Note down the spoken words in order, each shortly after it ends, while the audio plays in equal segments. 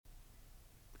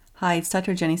Hi, it's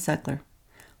Dr. Jenny Seckler.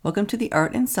 Welcome to the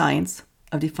Art and Science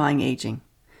of Defying Aging.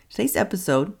 Today's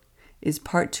episode is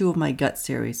part 2 of my gut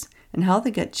series and how the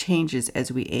gut changes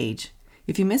as we age.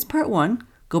 If you missed part 1,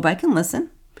 go back and listen.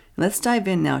 And let's dive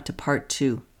in now to part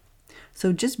 2.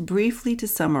 So just briefly to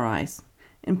summarize,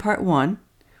 in part 1,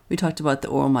 we talked about the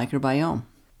oral microbiome.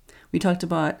 We talked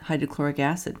about hydrochloric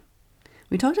acid.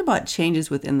 We talked about changes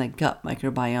within the gut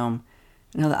microbiome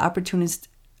and how the opportunist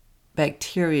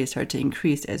bacteria start to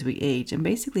increase as we age, and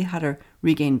basically how to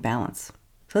regain balance.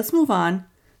 So let's move on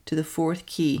to the fourth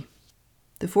key.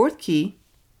 The fourth key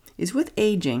is with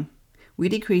aging, we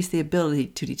decrease the ability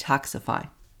to detoxify.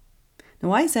 Now,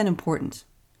 why is that important?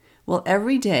 Well,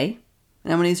 every day,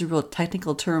 and I'm going to use a real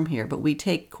technical term here, but we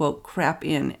take, quote, crap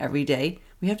in every day.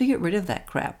 We have to get rid of that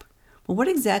crap. Well, what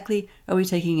exactly are we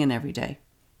taking in every day?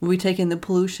 Well, we take in the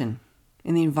pollution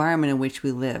in the environment in which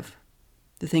we live,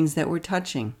 the things that we're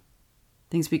touching,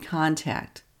 things we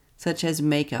contact, such as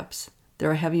makeups. There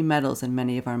are heavy metals in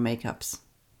many of our makeups.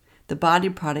 The body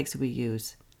products we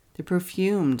use, the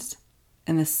perfumes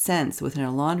and the scents within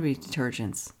our laundry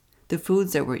detergents, the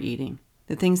foods that we're eating,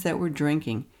 the things that we're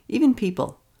drinking, even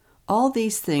people. All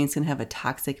these things can have a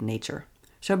toxic nature.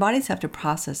 So our bodies have to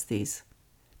process these.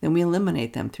 Then we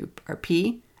eliminate them through our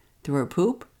pee, through our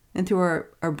poop, and through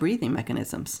our breathing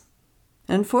mechanisms.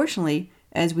 And unfortunately,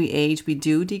 as we age, we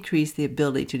do decrease the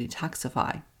ability to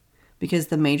detoxify because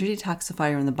the major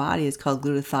detoxifier in the body is called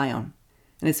glutathione,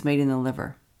 and it's made in the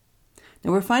liver.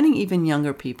 Now, we're finding even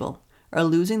younger people are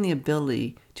losing the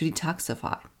ability to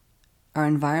detoxify. Our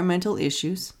environmental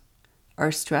issues,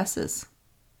 our stresses,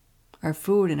 our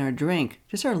food and our drink,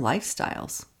 just our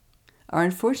lifestyles, are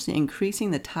unfortunately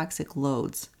increasing the toxic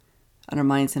loads on our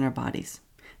minds and our bodies.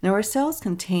 Now, our cells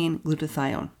contain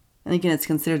glutathione. And again, it's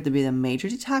considered to be the major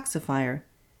detoxifier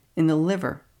in the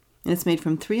liver. And it's made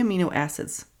from 3 amino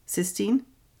acids, cysteine,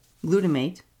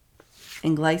 glutamate,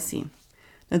 and glycine.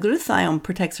 Now, glutathione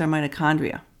protects our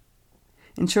mitochondria,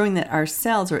 ensuring that our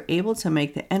cells are able to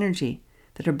make the energy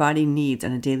that our body needs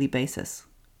on a daily basis.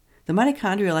 The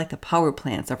mitochondria are like the power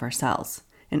plants of our cells,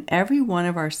 and every one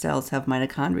of our cells have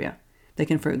mitochondria that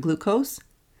convert glucose,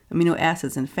 amino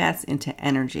acids, and fats into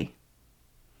energy.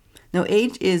 Now,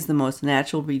 age is the most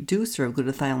natural reducer of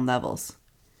glutathione levels,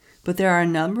 but there are a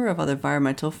number of other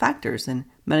environmental factors and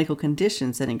medical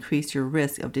conditions that increase your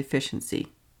risk of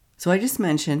deficiency. So I just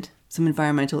mentioned some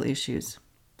environmental issues,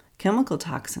 chemical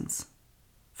toxins,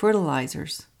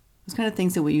 fertilizers, those kind of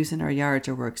things that we use in our yards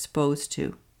or we're exposed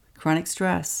to, chronic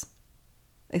stress,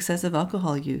 excessive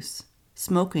alcohol use,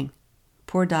 smoking,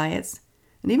 poor diets,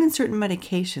 and even certain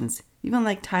medications, even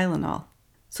like Tylenol.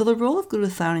 So the role of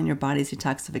glutathione in your body's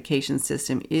detoxification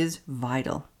system is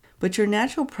vital, but your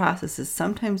natural processes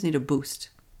sometimes need a boost.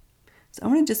 So I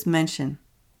want to just mention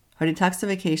how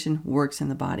detoxification works in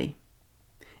the body.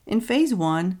 In phase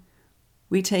 1,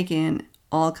 we take in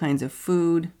all kinds of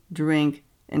food, drink,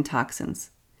 and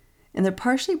toxins, and they're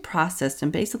partially processed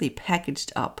and basically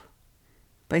packaged up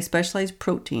by specialized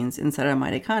proteins inside our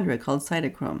mitochondria called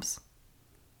cytochromes.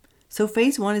 So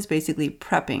phase 1 is basically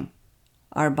prepping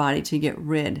our body to get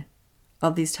rid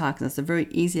of these toxins. It's a very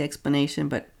easy explanation,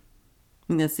 but I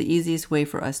think that's the easiest way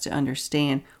for us to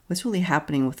understand what's really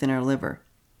happening within our liver.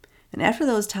 And after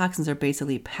those toxins are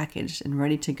basically packaged and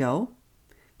ready to go,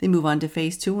 they move on to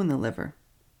phase 2 in the liver.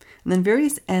 And then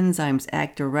various enzymes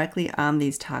act directly on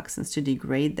these toxins to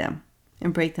degrade them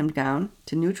and break them down,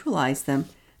 to neutralize them,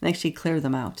 and actually clear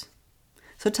them out.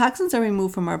 So toxins are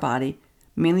removed from our body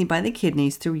mainly by the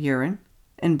kidneys through urine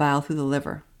and bile through the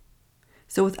liver.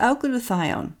 So without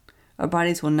glutathione, our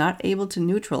bodies will not able to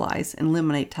neutralize and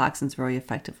eliminate toxins very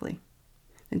effectively.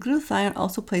 And glutathione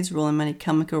also plays a role in many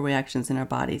chemical reactions in our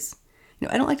bodies.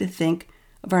 I don't like to think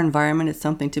of our environment as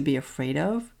something to be afraid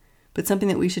of, but something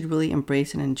that we should really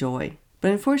embrace and enjoy.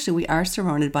 But unfortunately, we are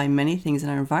surrounded by many things in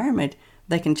our environment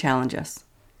that can challenge us.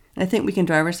 And I think we can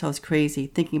drive ourselves crazy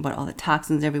thinking about all the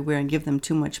toxins everywhere and give them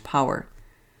too much power.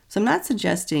 So I'm not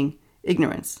suggesting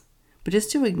ignorance, but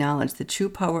just to acknowledge the true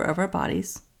power of our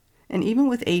bodies, and even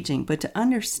with aging, but to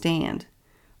understand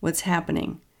what's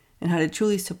happening and how to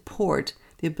truly support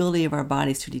the ability of our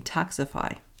bodies to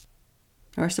detoxify.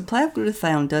 Our supply of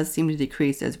glutathione does seem to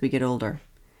decrease as we get older,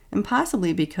 and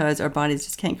possibly because our bodies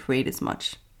just can't create as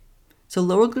much. So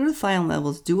lower glutathione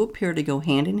levels do appear to go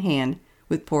hand in hand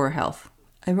with poorer health.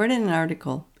 I read in an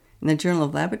article in the Journal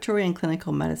of Laboratory and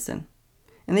Clinical Medicine,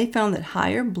 and they found that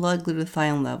higher blood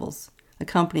glutathione levels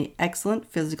accompany excellent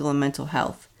physical and mental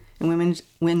health in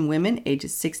women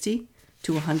ages 60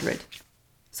 to 100.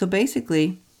 So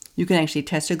basically, you can actually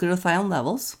test your glutathione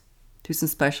levels through some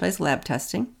specialized lab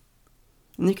testing,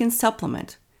 and you can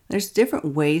supplement. There's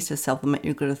different ways to supplement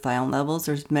your glutathione levels.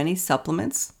 There's many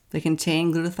supplements that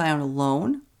contain glutathione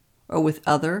alone or with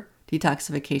other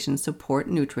detoxification support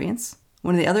nutrients.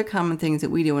 One of the other common things that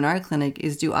we do in our clinic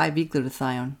is do IV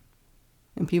glutathione.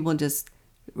 And people just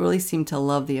really seem to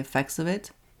love the effects of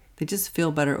it. They just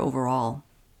feel better overall.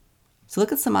 So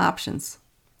look at some options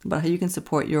about how you can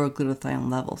support your glutathione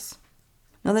levels.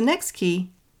 Now the next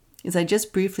key is, I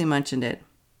just briefly mentioned it.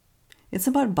 It's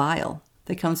about bile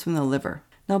that comes from the liver.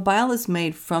 Now bile is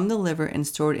made from the liver and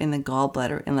stored in the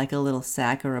gallbladder in like a little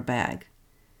sack or a bag.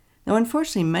 Now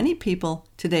unfortunately, many people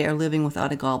today are living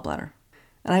without a gallbladder.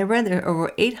 And I read there are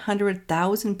over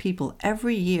 800,000 people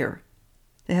every year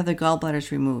that have their gallbladders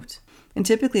removed. And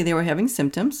typically they were having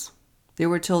symptoms. They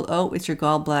were told, oh, it's your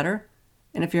gallbladder.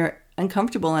 And if you're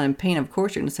uncomfortable and in pain, of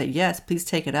course, you're going to say, yes, please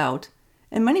take it out.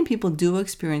 And many people do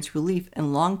experience relief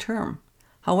in long term.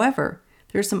 However,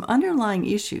 there are some underlying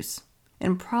issues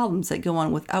and problems that go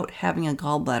on without having a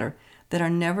gallbladder that are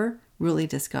never really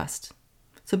discussed.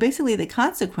 So basically, the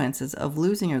consequences of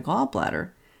losing your gallbladder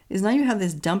is now you have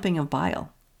this dumping of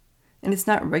bile, and it's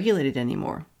not regulated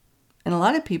anymore. And a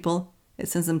lot of people, it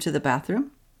sends them to the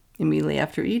bathroom immediately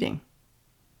after eating.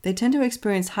 They tend to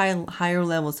experience higher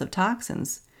levels of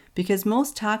toxins because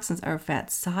most toxins are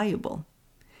fat soluble.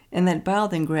 And that bile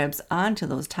then grabs onto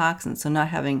those toxins, so not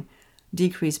having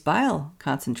decreased bile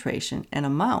concentration and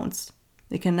amounts,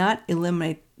 they cannot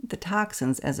eliminate the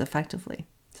toxins as effectively.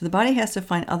 So the body has to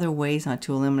find other ways not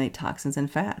to eliminate toxins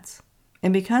and fats.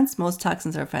 And because most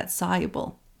toxins are fat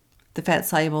soluble, the fat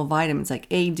soluble vitamins like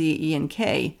A, D, E, and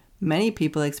K, many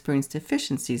people experience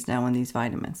deficiencies now in these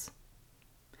vitamins.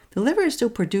 The liver is still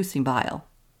producing bile,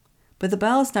 but the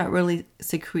bile is not really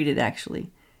secreted actually.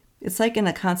 It's like in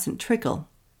a constant trickle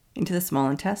into the small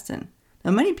intestine.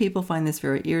 Now many people find this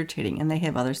very irritating and they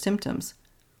have other symptoms,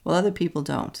 while other people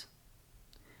don't.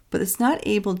 But it's not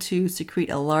able to secrete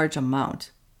a large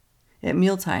amount at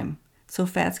mealtime, so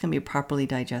fats can be properly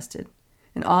digested,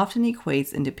 and often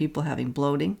equates into people having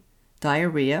bloating,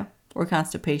 diarrhea, or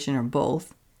constipation, or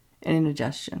both, and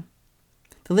indigestion.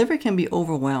 The liver can be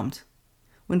overwhelmed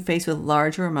when faced with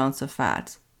larger amounts of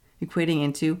fat, equating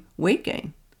into weight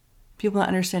gain. People not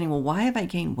understanding, well, why have I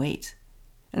gained weight?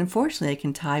 And unfortunately, it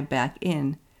can tie back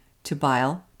in to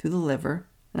bile through the liver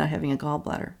and not having a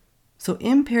gallbladder. So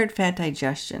impaired fat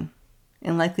digestion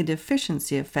and likely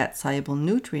deficiency of fat-soluble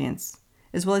nutrients,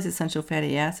 as well as essential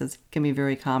fatty acids, can be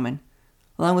very common,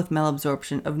 along with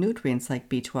malabsorption of nutrients like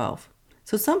B12.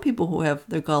 So some people who have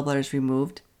their gallbladders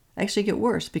removed actually get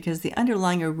worse because the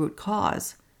underlying or root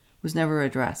cause was never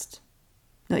addressed.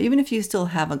 Now, even if you still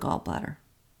have a gallbladder,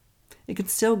 it can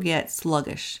still get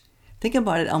sluggish. Think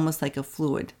about it almost like a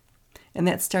fluid, and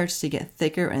that starts to get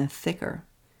thicker and thicker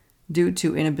due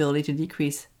to inability to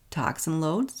decrease toxin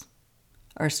loads,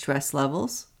 our stress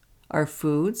levels, our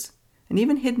foods, and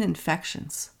even hidden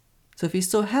infections. So if you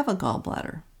still have a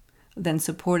gallbladder, then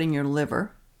supporting your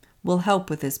liver will help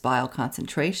with this bile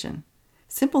concentration.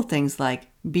 Simple things like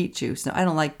beet juice. Now, I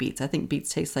don't like beets. I think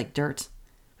beets taste like dirt,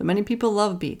 but many people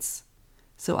love beets.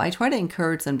 So I try to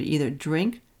encourage them to either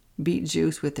drink beet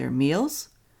juice with their meals,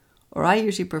 or I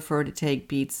usually prefer to take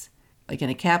beets like in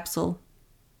a capsule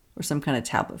or some kind of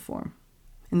tablet form.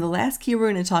 And the last key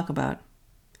we're going to talk about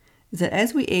is that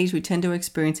as we age, we tend to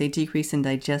experience a decrease in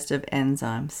digestive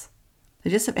enzymes.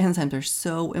 Digestive enzymes are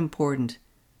so important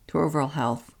to our overall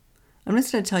health. I'm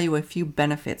just going to tell you a few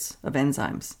benefits of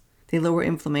enzymes. They lower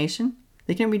inflammation,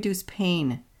 they can reduce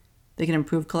pain, they can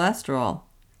improve cholesterol,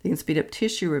 they can speed up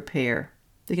tissue repair,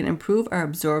 they can improve our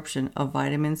absorption of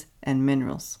vitamins and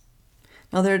minerals.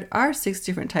 Now, there are 6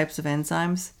 different types of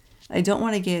enzymes. I don't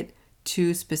want to get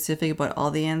too specific about all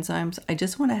the enzymes. I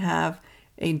just want to have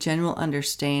a general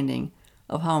understanding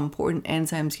of how important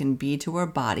enzymes can be to our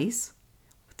bodies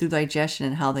through digestion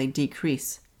and how they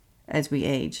decrease as we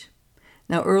age.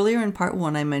 Now, earlier in part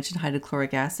 1, I mentioned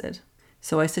hydrochloric acid.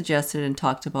 So I suggested and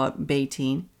talked about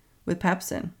betaine with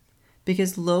pepsin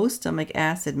because low stomach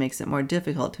acid makes it more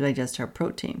difficult to digest our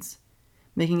proteins,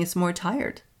 making us more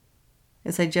tired,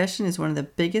 as digestion is one of the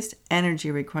biggest energy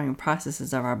requiring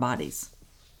processes of our bodies.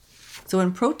 So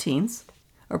when proteins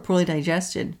are poorly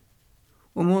digested,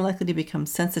 we're more likely to become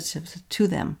sensitive to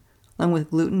them, along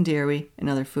with gluten, dairy, and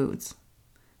other foods.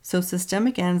 So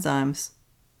systemic enzymes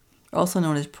are also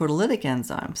known as proteolytic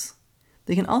enzymes.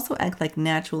 They can also act like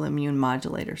natural immune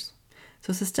modulators.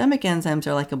 So systemic enzymes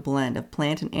are like a blend of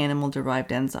plant and animal-derived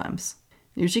enzymes.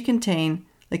 They usually contain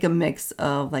like a mix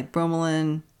of like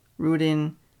bromelain,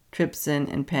 rutin,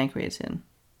 trypsin, and pancreatin.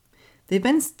 They've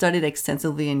been studied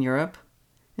extensively in Europe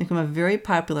and become a very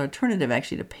popular alternative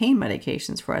actually to pain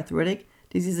medications for arthritic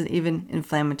disease and even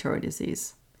inflammatory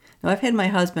disease. Now, I've had my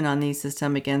husband on these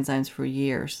systemic enzymes for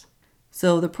years.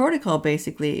 So the protocol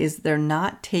basically is they're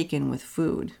not taken with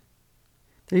food.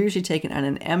 They're usually taken on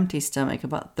an empty stomach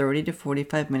about 30 to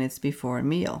 45 minutes before a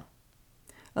meal.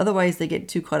 Otherwise, they get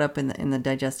too caught up in the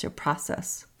digestive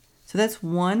process. So that's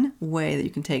one way that you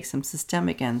can take some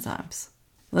systemic enzymes.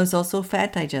 There's also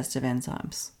fat digestive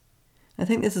enzymes. I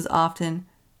think this is often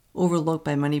overlooked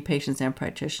by many patients and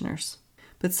practitioners.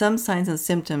 But some signs and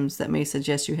symptoms that may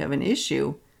suggest you have an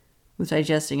issue with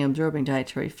digesting and absorbing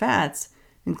dietary fats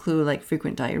include like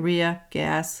frequent diarrhea,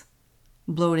 gas,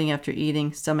 bloating after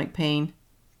eating, stomach pain,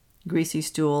 greasy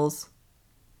stools.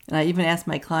 And I even ask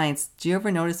my clients, do you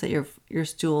ever notice that your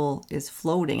stool is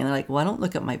floating? And they're like, well, I don't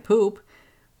look at my poop.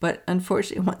 But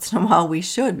unfortunately, once in a while we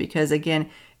should, because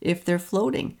again, if they're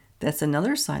floating, that's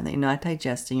another sign that you're not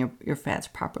digesting your fats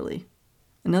properly.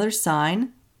 Another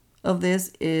sign of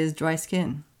this is dry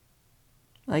skin,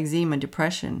 eczema,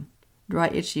 depression, dry,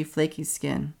 itchy, flaky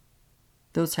skin,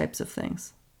 those types of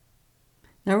things.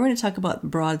 Now we're going to talk about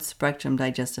broad spectrum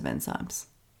digestive enzymes.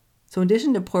 So in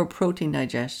addition to poor protein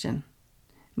digestion,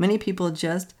 many people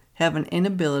just have an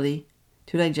inability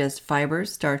to digest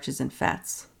fibers, starches, and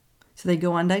fats. So they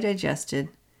go undigested,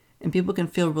 and people can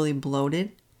feel really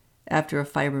bloated after a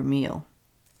fiber meal.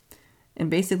 And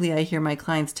basically I hear my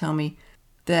clients tell me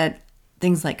that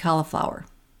things like cauliflower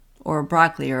or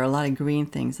broccoli or a lot of green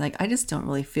things, like I just don't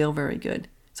really feel very good,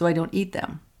 so I don't eat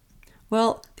them.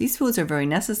 Well, these foods are very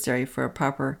necessary for a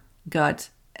proper gut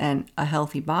and a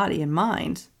healthy body and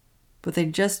mind, but they're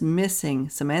just missing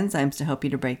some enzymes to help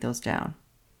you to break those down.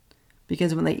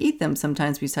 Because when they eat them,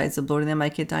 sometimes besides the bloating, they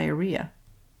might get diarrhea,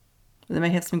 or they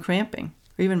might have some cramping,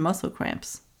 or even muscle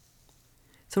cramps.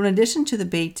 So in addition to the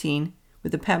betaine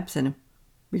with the pepsin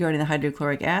regarding the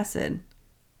hydrochloric acid,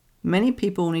 many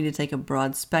people will need to take a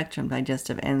broad spectrum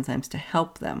digestive enzymes to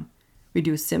help them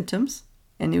reduce symptoms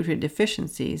and nutrient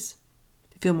deficiencies,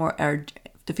 to feel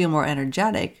more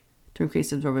energetic, to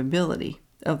increase absorbability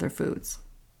of their foods.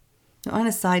 Now, on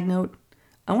a side note,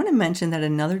 I want to mention that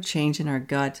another change in our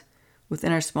gut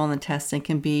within our small intestine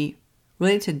can be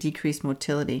related to decreased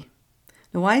motility.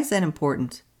 Now, why is that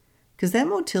important? Because that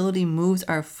motility moves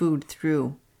our food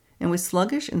through, and with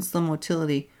sluggish and slow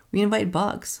motility, we invite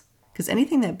bugs. Because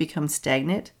anything that becomes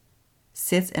stagnant,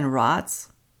 sits and rots,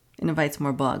 and invites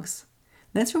more bugs.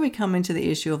 And that's where we come into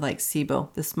the issue of like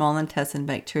SIBO, the small intestine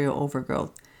bacterial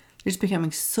overgrowth. There's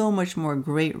becoming so much more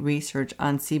great research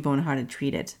on SIBO and how to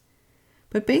treat it.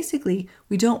 But basically,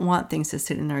 we don't want things to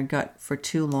sit in our gut for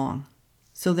too long.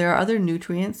 So there are other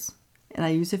nutrients, and I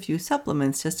use a few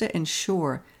supplements just to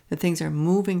ensure that things are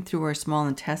moving through our small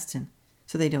intestine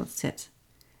so they don't sit.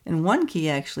 And one key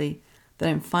actually that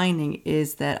I'm finding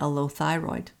is that a low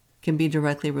thyroid can be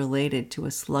directly related to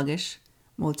a sluggish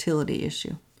motility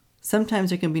issue. Sometimes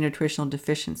there can be nutritional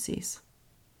deficiencies.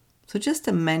 So just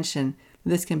to mention,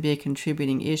 this can be a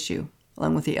contributing issue,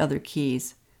 along with the other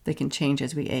keys that can change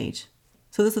as we age.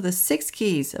 So those are the 6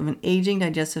 keys of an aging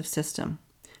digestive system.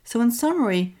 So in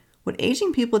summary, what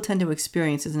aging people tend to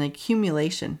experience is an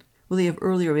accumulation, really, of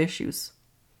earlier issues,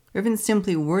 or even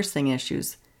simply worsening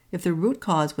issues if the root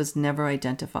cause was never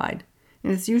identified.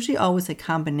 And it's usually always a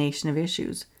combination of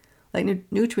issues, like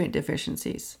nutrient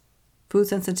deficiencies, food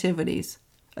sensitivities,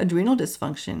 adrenal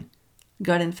dysfunction,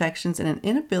 gut infections, and an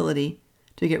inability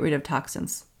to get rid of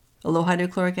toxins, a low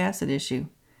hydrochloric acid issue,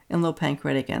 and low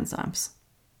pancreatic enzymes.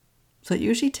 So it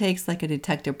usually takes like a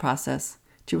detective process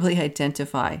to really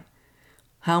identify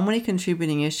how many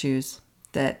contributing issues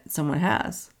that someone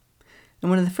has. And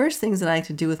one of the first things that I like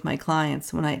to do with my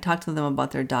clients when I talk to them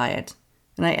about their diet,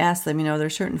 and I ask them, there are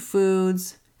certain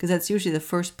foods, because that's usually the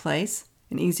first place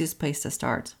and easiest place to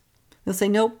start. They'll say,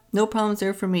 nope, no problems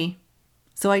there for me.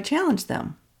 So I challenge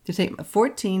them to take a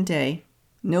 14-day,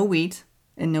 no wheat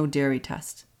and no dairy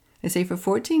test. I say for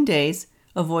 14 days,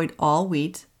 avoid all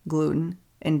wheat, gluten,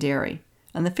 and dairy.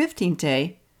 On the 15th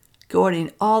day, go out and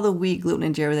eat all the wheat, gluten,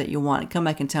 and dairy that you want, and come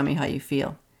back and tell me how you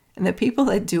feel. And the people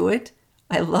that do it,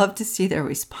 I love to see their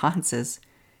responses.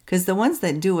 Because the ones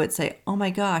that do it say, oh my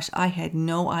gosh, I had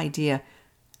no idea.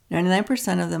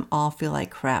 99% of them all feel like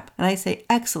crap. And I say,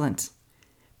 excellent.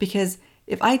 Because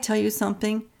if I tell you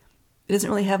something, it doesn't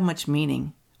really have much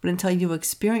meaning. But until you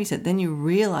experience it, then you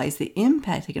realize the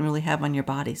impact it can really have on your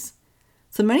bodies.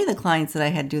 So many of the clients that I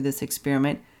had do this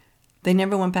experiment, they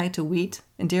never went back to wheat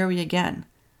and dairy again.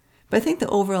 But I think the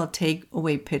overall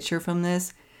takeaway picture from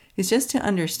this is just to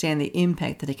understand the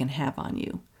impact that it can have on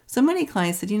you. So many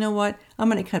clients said, you know what, I'm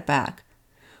going to cut back.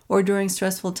 Or during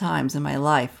stressful times in my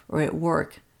life or at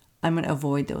work, I'm going to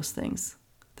avoid those things.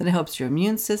 Then it helps your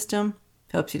immune system,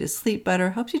 helps you to sleep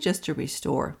better, helps you just to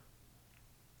restore.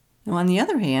 Now, on the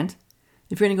other hand,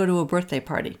 If you're going to go to a birthday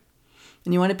party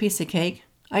and you want a piece of cake,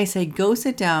 I say go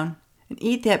sit down and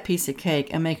eat that piece of cake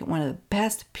and make it one of the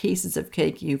best pieces of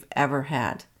cake you've ever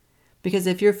had. Because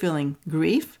if you're feeling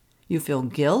grief, you feel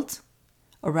guilt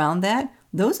around that,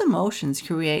 those emotions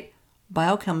create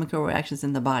biochemical reactions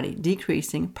in the body,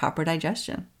 decreasing proper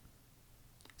digestion.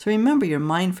 So remember, your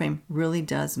mind frame really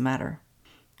does matter.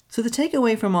 So the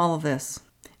takeaway from all of this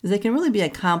is it can really be a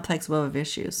complex web of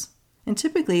issues. And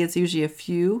typically it's usually a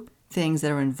few things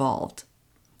that are involved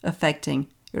affecting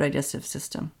your digestive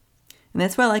system. And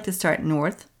that's why I like to start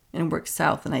north and work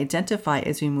south and identify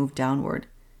as we move downward.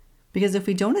 Because if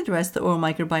we don't address the oral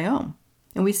microbiome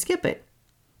and we skip it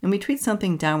and we treat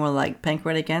something downward like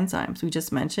pancreatic enzymes we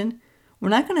just mentioned, we're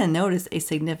not going to notice a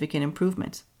significant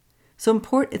improvement. So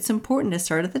it's important to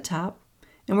start at the top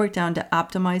and work down to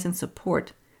optimize and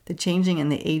support the changing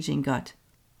and the aging gut.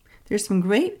 There's some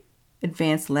great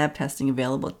advanced lab testing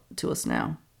available to us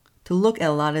now to look at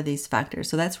a lot of these factors.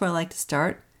 So that's where I like to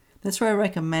start. That's where I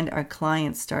recommend our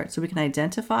clients start so we can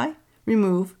identify,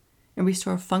 remove, and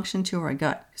restore function to our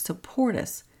gut, support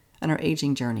us on our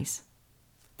aging journeys.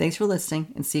 Thanks for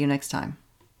listening and see you next time.